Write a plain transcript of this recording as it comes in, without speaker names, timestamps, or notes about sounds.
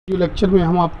जो लेक्चर में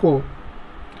हम आपको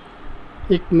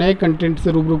एक नए कंटेंट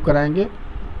से रूबरू कराएंगे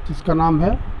जिसका नाम है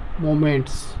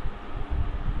moments.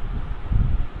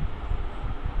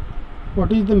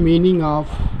 What is the meaning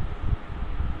of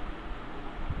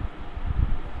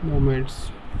moments?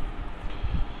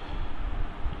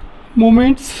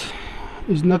 Moments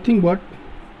is nothing but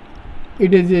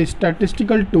it is a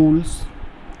statistical tools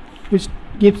which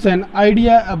gives an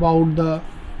idea about the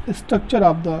structure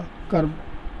of the curve.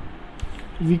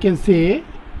 We can say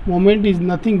moment is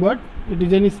nothing but it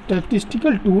is a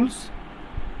statistical tools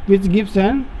which gives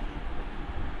an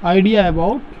idea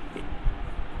about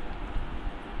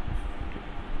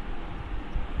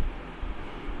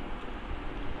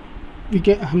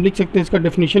हम लिख सकते हैं, इसका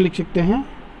definition लिख सकते हैं।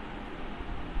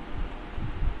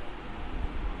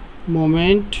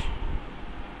 Moment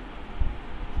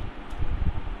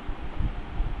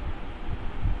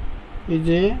is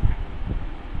a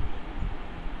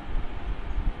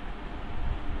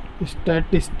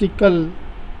statistical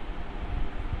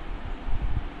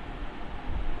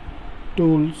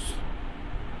tools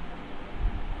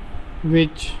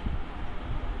which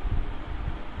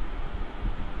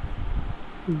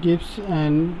gives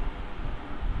an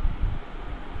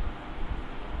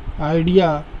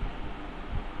idea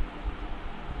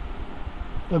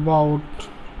about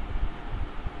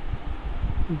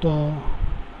the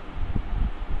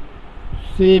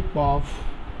shape of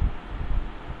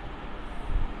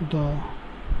the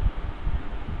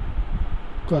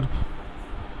curve.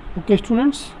 Okay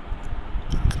students,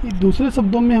 दूसरे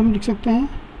शब्दों में हम लिख सकते हैं,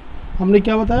 हमने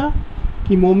क्या बताया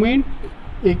कि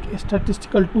मोमेंट एक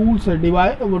स्टैटिस्टिकल टूल्स है,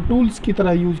 वो टूल्स की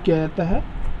तरह यूज़ किया जाता है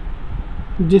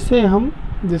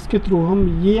जिसके थ्रू हम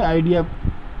ये आइडिया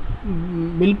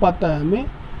मिल पाता है हमें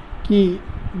कि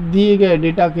दिए गए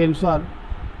डेटा के अनुसार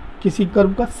किसी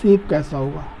कर्व का शेप कैसा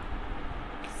होगा।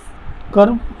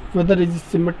 कर्व वेदर इज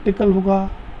सिमेट्रिकल होगा,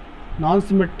 नॉन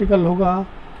सिमेट्रिकल होगा,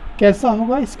 कैसा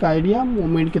होगा, इसका आइडिया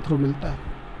मोमेंट के थ्रू मिलता है।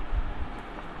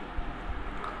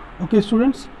 Okay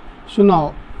students, so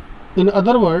now in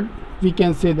other word we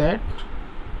can say that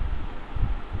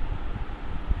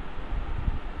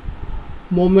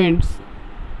moments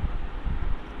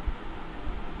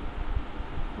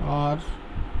are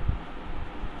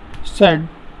said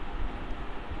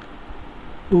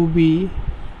to be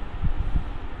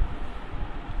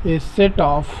a set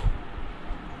of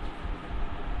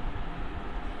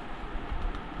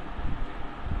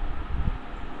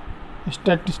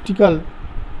statistical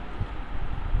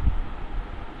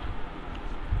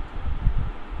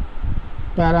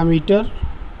parameters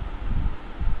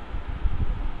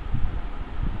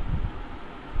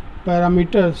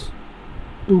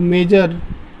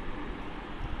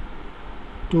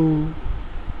to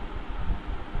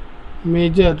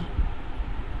measure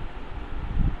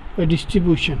a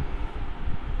distribution.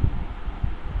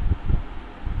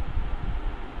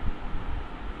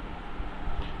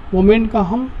 Moment का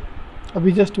हम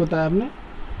अभी जस्ट बताया हमने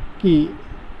कि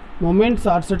moments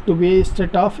are said to be A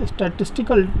set of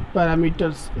statistical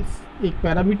parameters, एक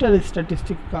parameter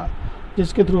statistic का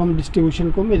जिसके through हम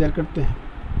डिस्ट्रीब्यूशन को मेजर करते हैं।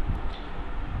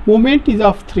 Moment is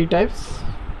of three types.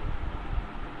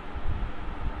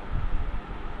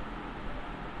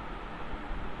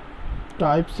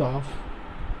 Types of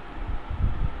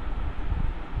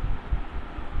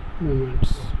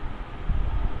moments.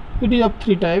 It is of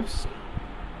three types.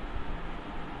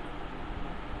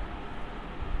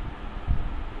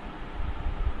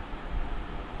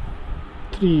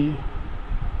 Three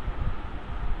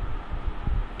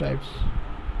types.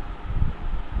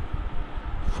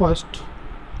 First,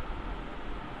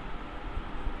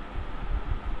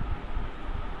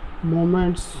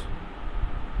 moments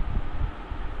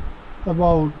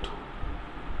about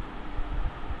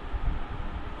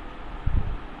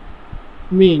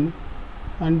mean,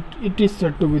 and it is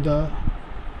said to be the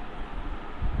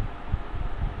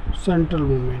central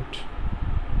moment.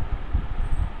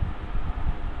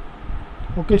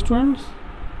 Okay students,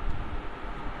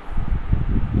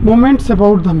 moments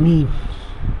about the mean.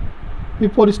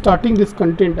 Before starting this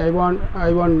content, I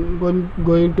want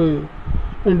going to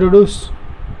introduce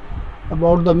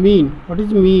about the mean. What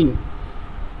is mean?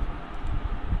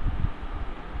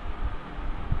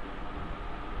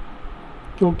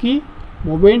 क्योंकि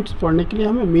moments पढ़ने के लिए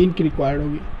हमें mean की required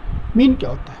होगी। Mean क्या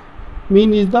होता है?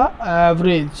 Mean is the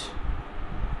average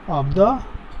of the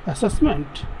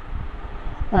assessment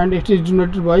and it is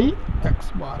denoted by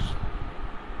x बार।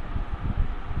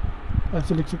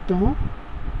 ऐसे लिख सकते हैं,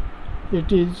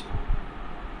 it is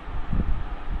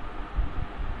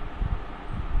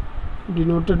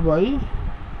denoted by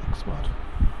x bar.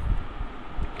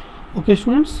 Okay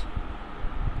students,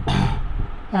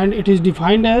 and it is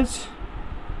defined as,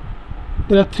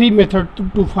 there are three methods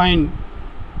to find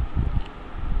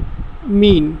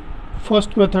mean.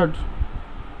 First method,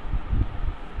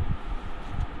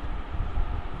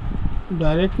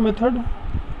 direct method.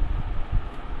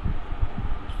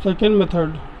 Second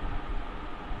method,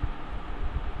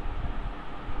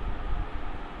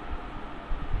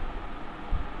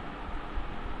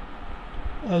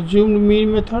 assumed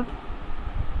mean method.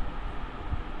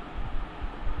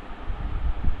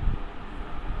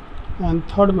 And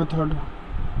third method,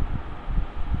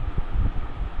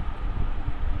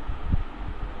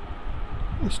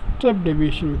 step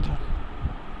deviation method.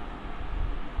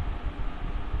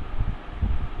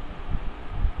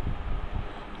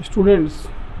 Students,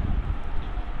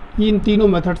 इन तीनों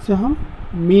method से हम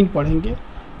mean पढ़ेंगे,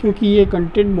 क्योंकि ये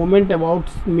content moment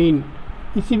about mean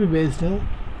इसी पे based है।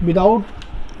 Without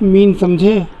mean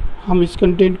समझे हम इस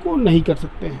कंटेंट को नहीं कर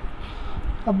सकते हैं।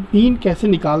 अब मीन कैसे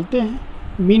निकालते हैं,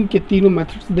 मीन के तीनों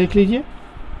मेथड्स देख लीजिए।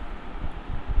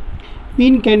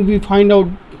 Mean can be find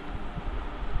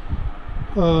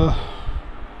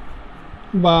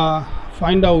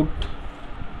out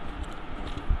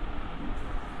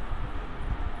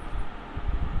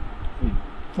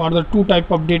for the two type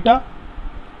of data.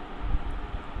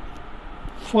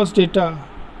 First data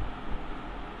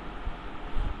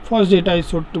is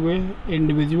shown to be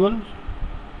individual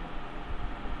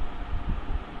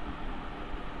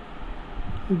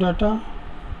data,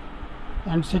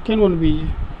 and second one be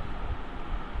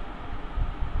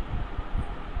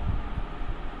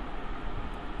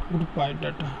ग्रुपाइड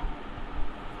data.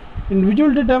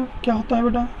 Individual data क्या होता है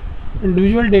बेटा?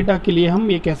 इंडिविजुअल डेटा के लिए हम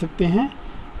ये कह सकते हैं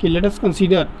कि let us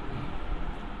consider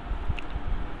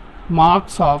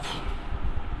marks of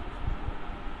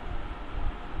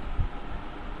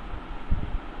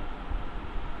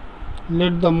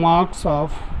let the marks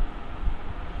of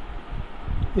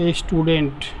a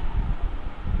student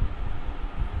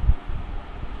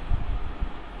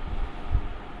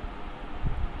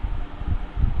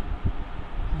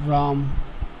Ram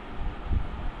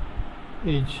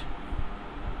is,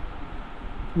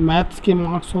 maths के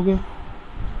मार्क्स हो गए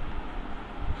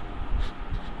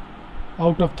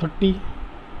आउट ऑफ 30,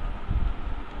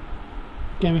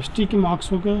 केमिस्ट्री के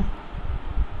मार्क्स हो गए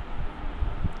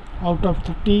आउट ऑफ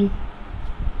 30,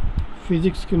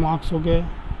 फिजिक्स के मार्क्स हो गए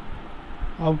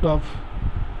out of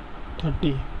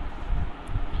 30।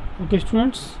 Okay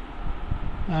students,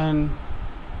 and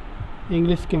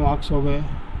English के मार्क्स हो गए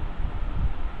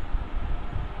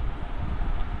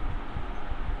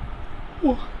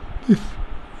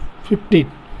 15।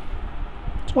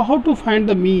 So how to find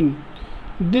the mean?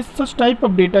 This such type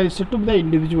of data is said to be the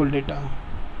individual data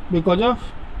because of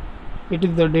it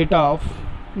is the data of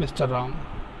Mr. Ram.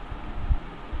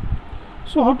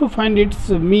 So how to find its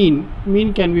mean?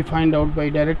 Mean can be find out by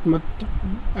direct method.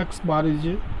 X bar is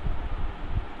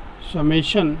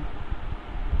summation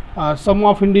sum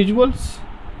of individuals,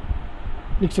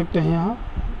 लिख सकते हैं यहाँ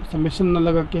summation न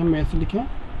लगा के हम ऐसे लिखें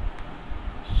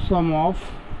sum of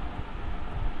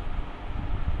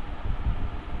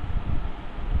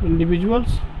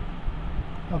individuals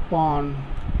upon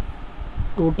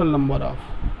total number of।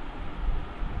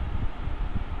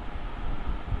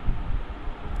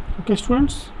 Okay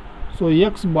students, so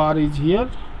X bar is here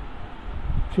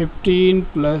 15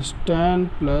 plus 10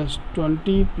 plus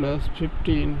 20 plus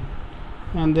 15,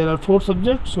 and there are 4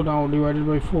 subjects, so now divided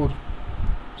by 4,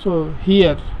 so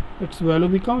here its value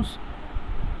becomes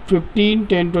 15,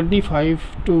 10,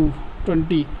 25 to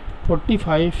 20,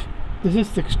 45, this is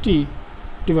 60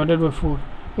 divided by 4,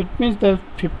 it means that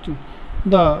 15,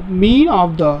 the mean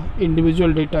of the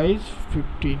individual data is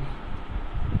 15.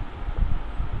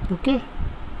 Okay,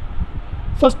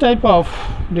 such type of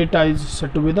data is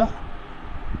said to be the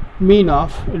mean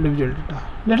of individual data.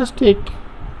 Let us take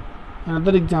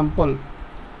another example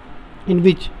in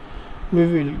which we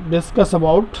will discuss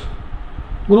about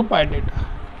group I data.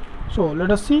 So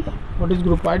let us see what is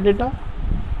group I data.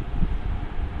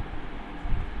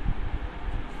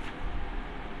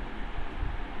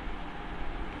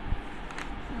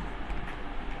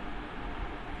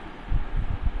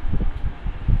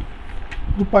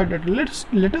 Group I data.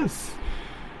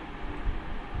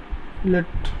 Let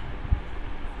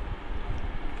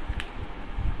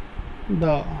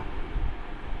the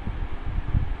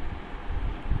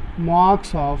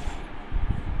marks of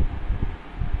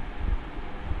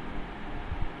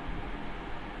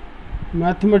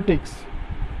mathematics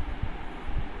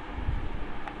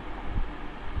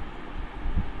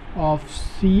of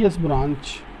CS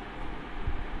branch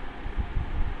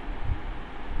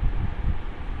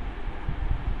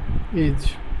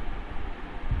is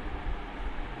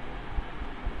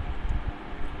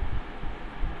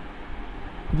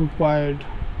grouped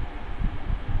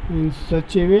in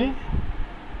such a way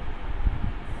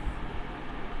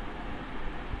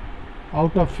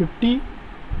out of 50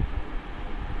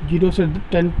 0 से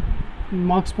 10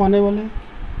 marks पाने वाले,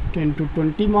 10 to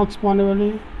 20 marks पाने वाले,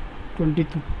 20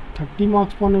 to 30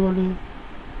 marks पाने वाले,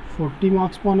 40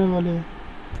 marks पाने वाले,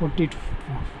 40 to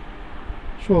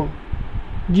सो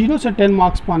 0 से 10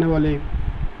 मार्क्स पाने वाले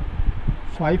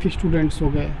 5 स्टूडेंट्स हो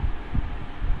गए,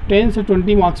 10 से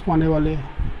 20 मार्क्स पाने वाले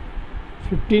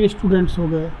 15 स्टूडेंट्स हो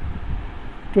गए,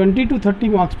 20 to 30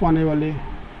 मार्क्स पाने वाले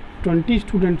 20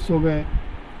 स्टूडेंट्स हो गए,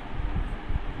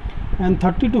 एंड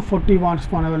 30 to 40 मार्क्स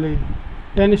पाने वाले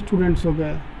 10 स्टूडेंट्स हो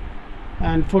गए,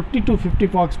 एंड 40 to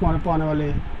 50 मार्क्स पाने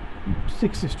वाले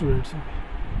 6 स्टूडेंट्स हो गए.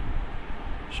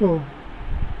 सो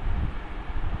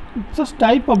this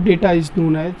type of data is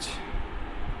known as,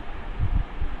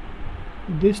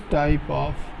 this type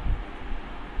of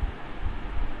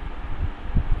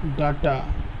data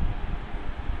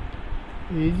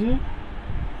is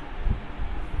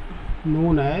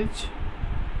known as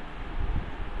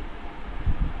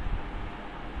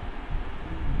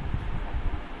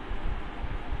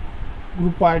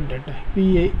grouped data,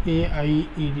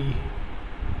 PAIED.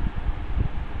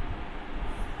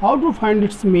 How to find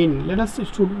its mean? Let us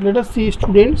see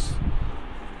students,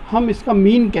 हम इसका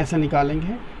mean कैसे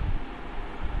निकालेंगे.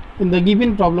 In the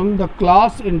given problem, the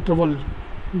class interval,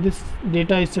 this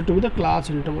data is said to be the class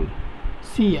interval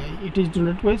CI. It is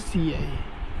denoted by CI,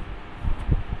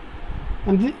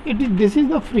 and this is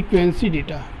the frequency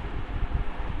data.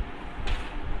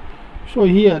 So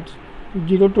here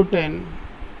 0 to 10,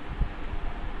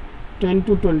 10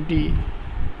 to 20,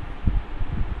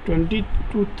 20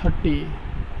 to 30,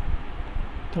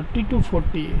 30 to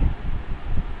 40,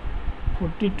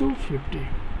 40 to 50.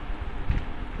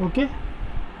 Okay,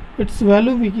 its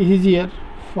value is here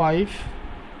 5,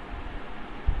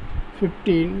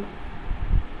 15,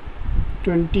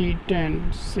 20,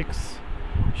 10, 6.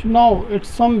 So now its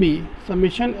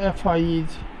summation Fi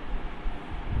is,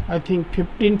 I think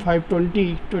 15, 5,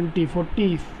 20, 20,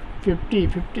 40, 50,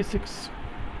 56.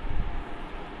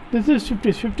 This is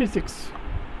 56.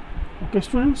 Okay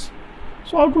students,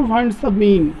 so how to find the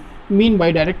mean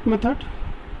by direct method.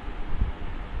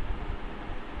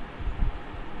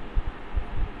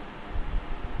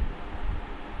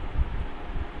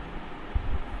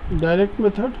 Direct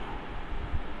method,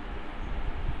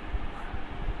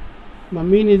 the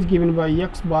mean is given by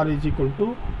x bar is equal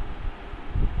to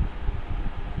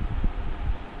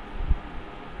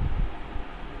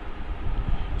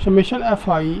summation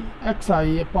Fi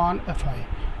xi upon Fi.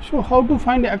 So how to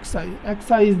find xi?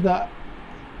 Xi is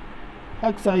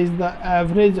the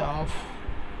average of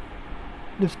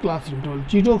this class interval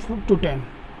 0 to 10,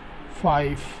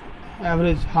 5,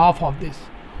 average half of this,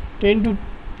 10 to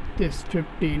this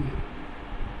 15,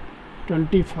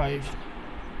 25.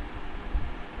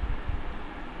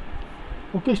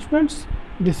 Okay students,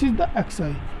 this is the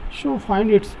xi. So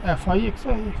find its Fi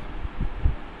xi.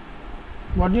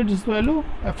 What is its value?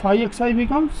 Fi xi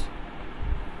becomes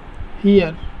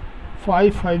here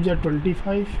 5 5 are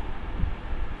 25,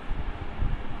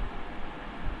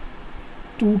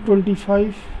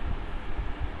 225,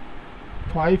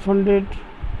 500,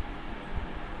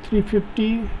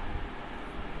 350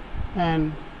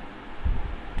 and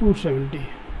 270.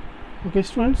 Okay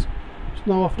students, so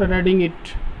now after adding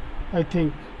it, I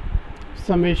think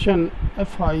summation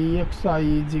Fi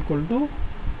xi is equal to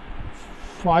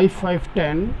 5 5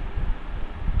 10,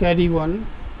 carry 1,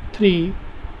 3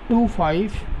 2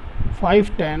 5,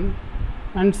 5 10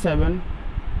 and 7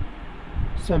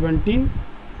 17,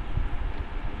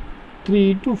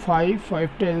 3 to 5, 5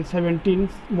 10 17,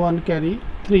 1 carry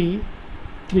 3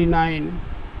 3 9,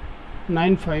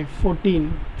 9 5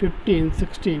 14, 15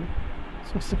 16,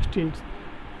 so 16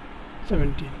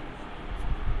 17.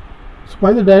 So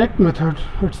by the direct method,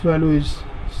 its value is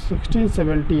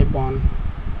 1670 upon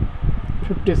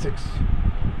 56.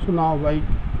 So now by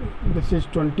this is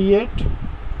 28,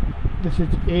 this is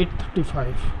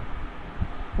 835.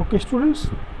 Okay students,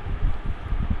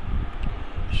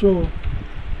 so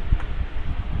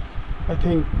I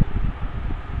think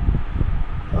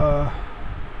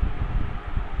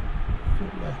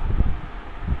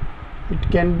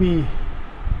it can be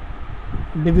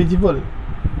divisible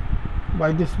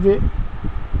by this way.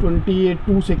 28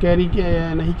 2 से carry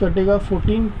नहीं कटेगा,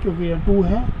 14 क्योंकि यह 2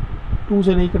 है, 2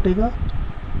 से नहीं कटेगा,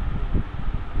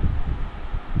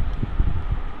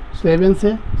 7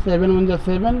 से 7 1 जा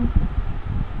 7,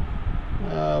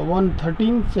 1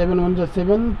 13, 7 1 जा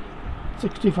 7,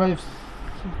 65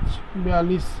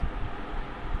 42,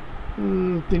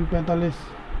 3 45,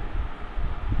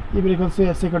 ये मेरे ख्याल से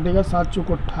ऐसे कटेगा, 7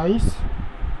 चौक 28,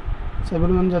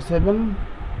 7 1 जा 7,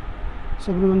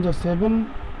 7 1 जा 7,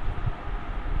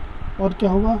 और क्या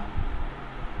होगा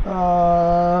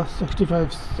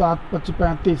 65, 7 5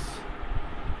 35,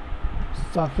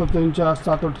 749,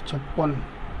 7 8 56,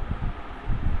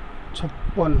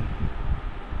 56,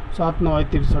 7 9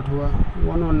 63 हुआ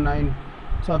 119,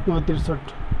 7 9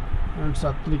 63 एंड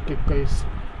 7 3 21,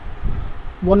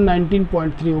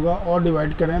 119.3 होगा। और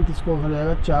डिवाइड करें तो इसको हो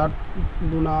जाएगा 4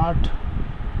 दूना 8,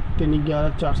 3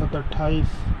 11, 4 7 28,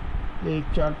 1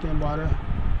 4 3 12,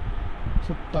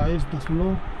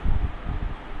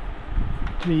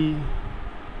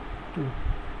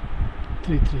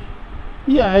 27.3233,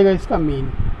 ये आएगा इसका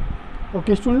mean.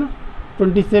 Okay student,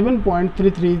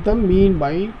 27.33 is the mean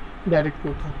by direct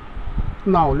method.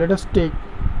 Now let us take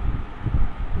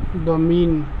the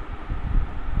mean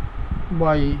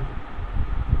by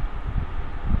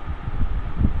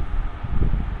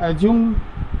assume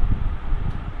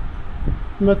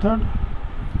method.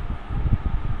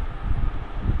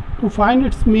 To find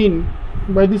its mean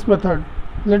by this method,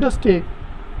 let us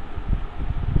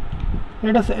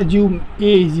assume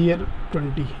a is here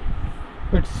 20.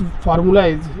 Its formula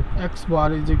is x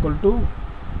bar is equal to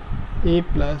a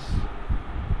plus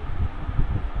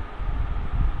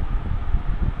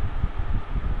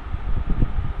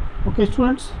okay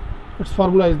students, its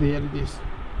formula is there, this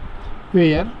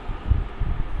where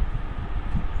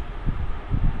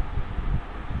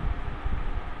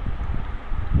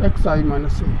xi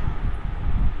minus a.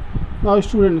 Now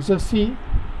students, just see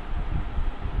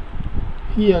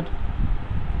here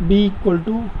d equal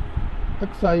to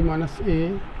xi minus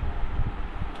a.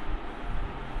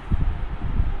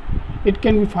 It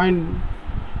can be find,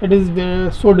 it is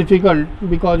so difficult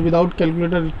because without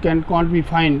calculator it can't be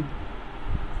find.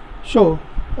 So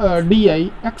di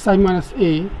xi minus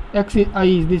a, xi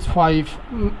is this 5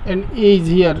 and a is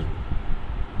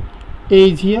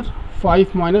here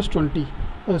 5 minus 20,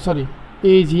 sorry, a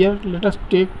is here, let us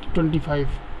take 25,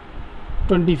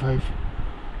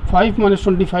 5 minus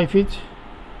 25 is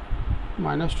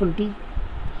minus 20,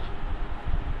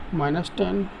 minus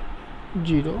 10,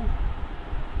 0,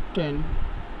 10,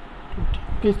 20.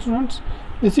 Okay students,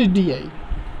 this is di.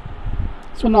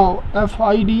 So now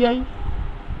fi di,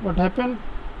 what happened,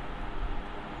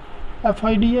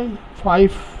 fi di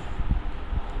 5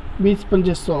 20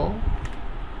 पंजे 100,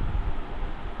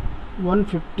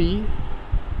 150,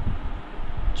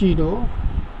 0,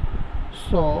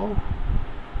 100,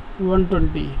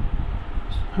 120,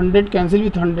 100 cancel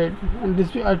with 100, and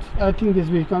this I think this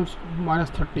becomes minus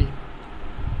 30.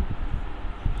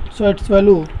 So its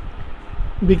value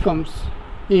becomes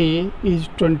a is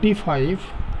 25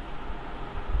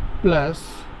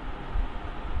 plus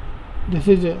this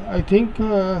is I think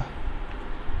 20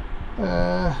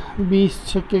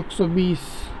 छक्के 120,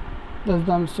 10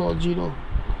 दाम 100, 0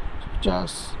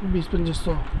 50, 20 पंजे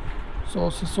 100, 100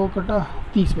 से 100 कटा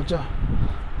 30 बचा।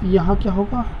 यहाँ क्या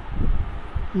होगा,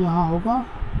 यहाँ होगा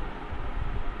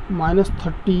minus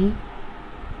 30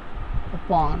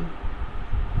 upon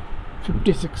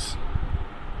 56,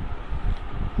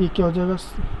 ये क्या हो जाएगा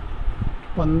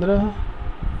 15,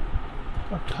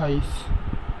 28,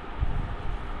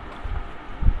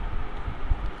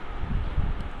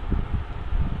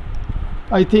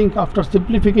 I think after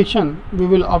simplification we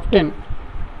will obtain,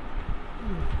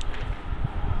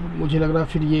 मुझे लग रहा है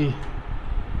फिर ये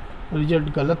रिजल्ट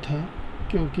गलत है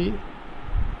क्योंकि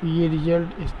ये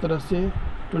रिजल्ट इस तरह से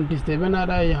 27 आ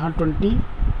रहा है, यहाँ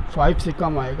 25 से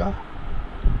कम आएगा।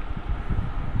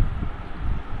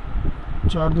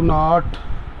 4 दूना 8,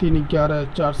 3 11,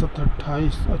 4 7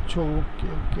 28, अच्छा ओके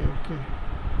ओके ओके,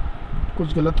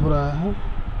 कुछ गलत हो रहा है।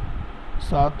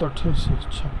 7 8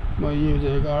 ये हो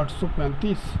जाएगा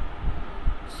 835,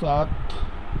 7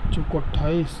 चौको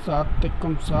 28, 7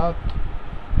 कम 7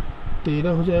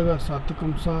 13 हो जाएगा, 7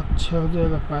 कम 7 6 हो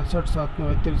जाएगा, 65, 7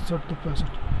 9 63 तो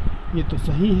 65, ये तो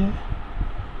सही है,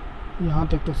 यहाँ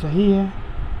तक तो सही है।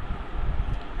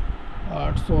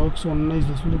 800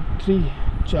 119.3,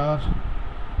 4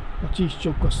 25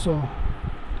 चौको 100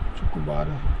 चौको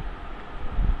 12,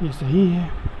 ये सही है।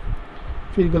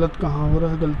 फिर गलत कहाँ हो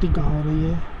रहा है, गलती कहाँ हो रही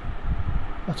है,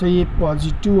 अच्छा ये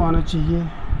पॉजिटिव आना चाहिए,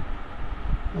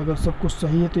 अगर सब कुछ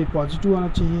सही है तो ये पॉजिटिव आना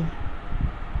चाहिए।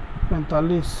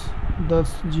 45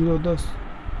 10 0 10,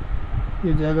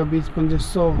 ये जाएगा 20 पंजे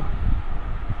 100,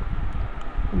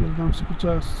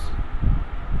 50।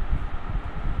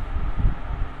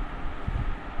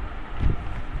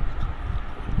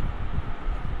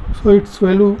 So its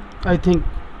value, I think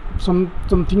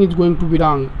something is going to be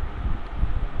wrong.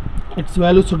 Its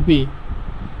value should be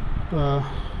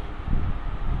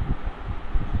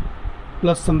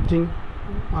plus something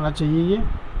आना चाहिए।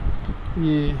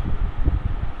 ये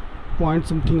पॉइंट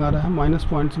समथिंग आ रहा है, माइनस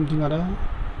पॉइंट समथिंग आ रहा है,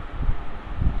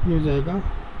 ये हो जाएगा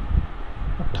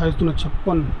 28 दूना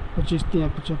 56, 25 3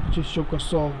 50, 25 चौका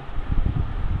 100,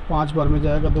 5 बार में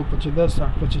जाएगा, 2 5 10,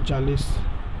 8 5 40,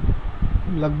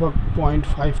 लगभग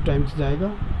 0.5 टाइम्स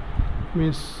जाएगा।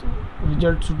 मीन्स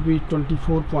रिजल्ट शुड बी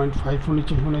 24.5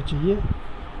 होने चाहिए।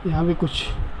 यहाँ भी कुछ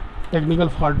टेक्निकल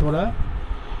फॉल्ट हो रहा है।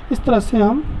 इस तरह से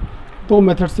हम दो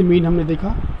मेथड से मीन हमने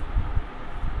देखा।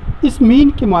 इस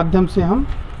मीन के माध्यम से हम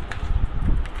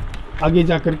आगे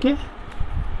जा कर के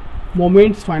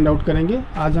मोमेंट्स फाइंड आउट करेंगे।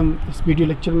 आज हम इस वीडियो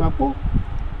लेक्चर में आपको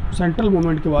सेंट्रल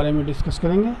मोमेंट के बारे में डिस्कस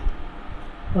करेंगे।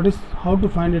 What is how to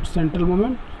find its central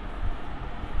moment.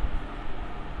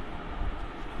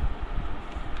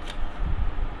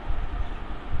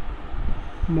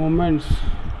 Moments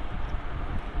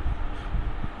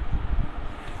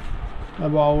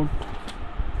about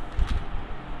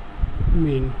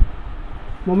mean.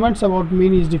 Moments about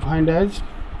mean is defined as,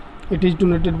 it is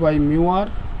denoted by mu r,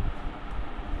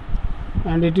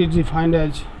 and it is defined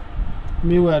as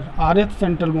mu r. Rth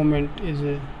central moment is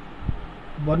a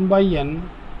 1 by n,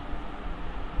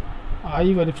 I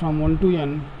vary from 1 to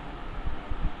n,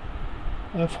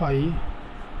 fi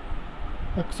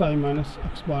xi minus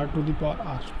x bar to the power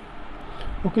r.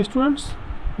 Okay students,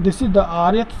 this is the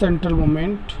rth central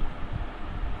moment,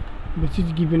 which is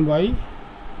given by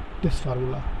this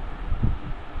formula.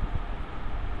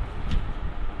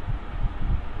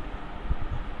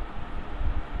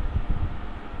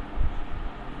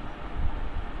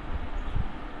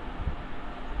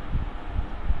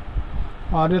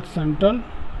 Rth central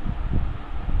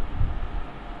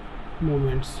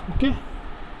moments. Okay,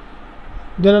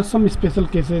 there are some special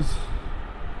cases.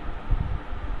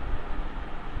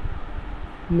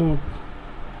 Note,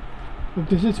 if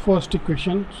this is first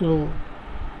equation, so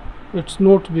its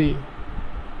note be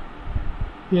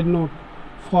here. Note,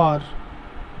 for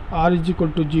r is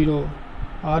equal to 0,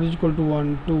 r is equal to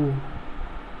 1, 2,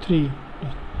 3,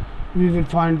 we will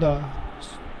find the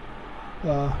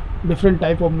different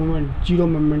type of moment. Zero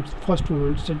moment, first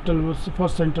moment,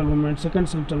 first central moment, second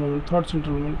central moment, third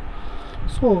central moment.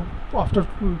 So after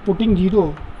putting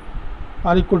 0,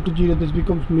 r equal to 0, this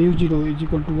becomes mu 0 is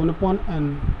equal to 1 upon n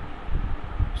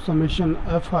summation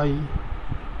fi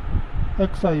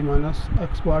xi minus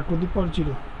x bar to the power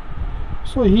 0.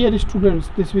 So here students,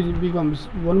 this becomes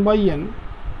 1 by n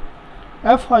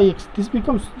fi x, this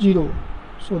becomes 0,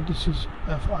 so this is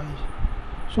fi.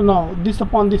 So now this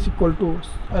upon this equal to,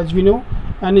 as we know,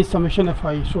 n is summation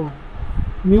fi, so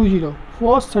mu 0,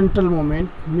 first central moment,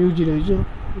 mu 0 is 1,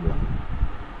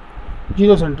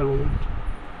 0 central moment.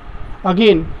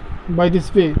 Again by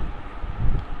this way,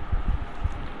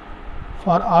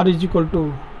 for r is equal to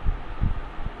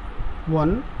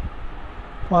 1,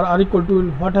 for r equal to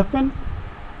 1, what happened,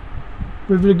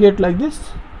 we will get like this.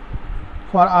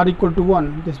 For r equal to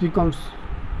 1, this becomes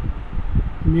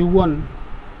mu 1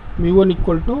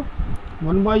 equal to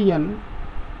 1 by n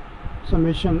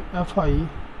summation fi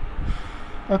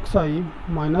xi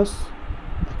minus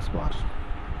x bar.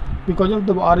 Because of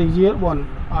the r is here 1,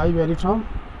 I vary from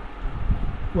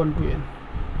 1 to n.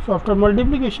 So after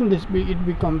multiplication, this it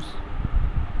becomes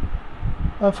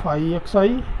fi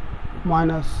xi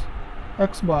minus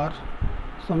x bar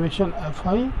summation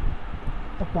fi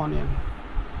upon n.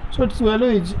 So its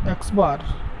value is x bar,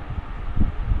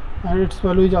 and its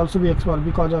value is also be x bar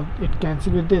because of it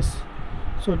cancel with this,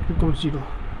 so it becomes 0.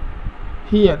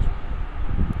 Here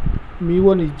mu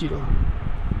 1 is 0,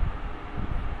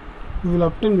 we will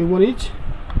obtain mu 1 is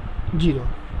 0.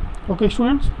 Okay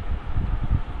students,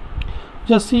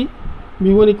 just see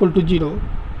mu 1 equal to 0.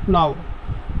 Now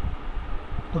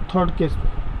the third case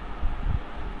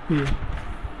be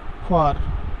for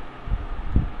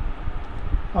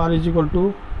r is equal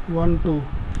to 1 to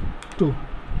 2.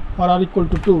 For r equal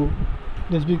to 2,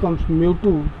 this becomes mu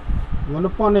 2 1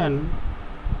 upon n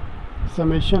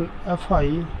summation fi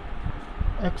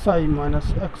xi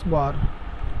minus x bar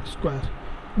square.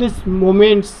 This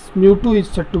moments mu 2 is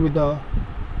said to be the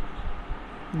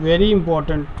very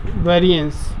important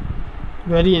variance,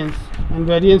 and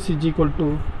variance is equal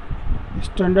to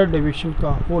standard deviation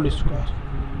ka whole square.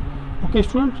 Okay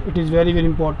students, it is very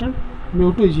important.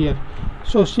 Mu 2 is here.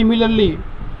 So similarly,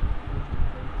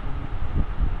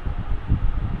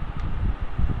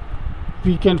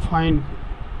 we can find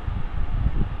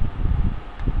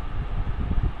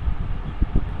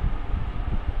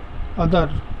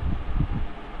other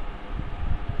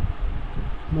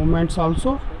moments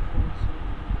also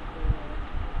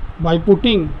by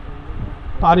putting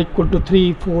r equal to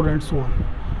 3, 4 and so on.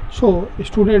 So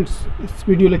students, इस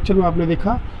video lecture में आपने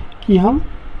देखा कि हम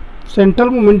central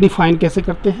moment define कैसे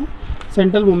करते हैं,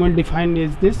 central moment defined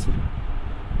is this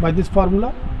by this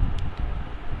formula,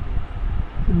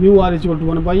 mu r is equal to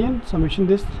 1 by n summation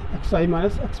this xi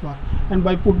minus x bar, and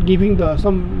by giving the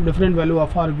some different value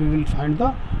of r we will find the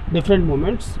different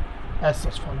moments as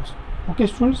such follows. Okay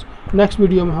students, next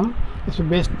video में हम इसमें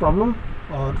based problem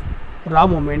और raw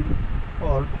moment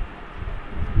और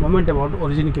moment about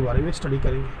origin के बारे में study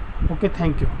करेंगे. Okay,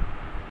 thank you.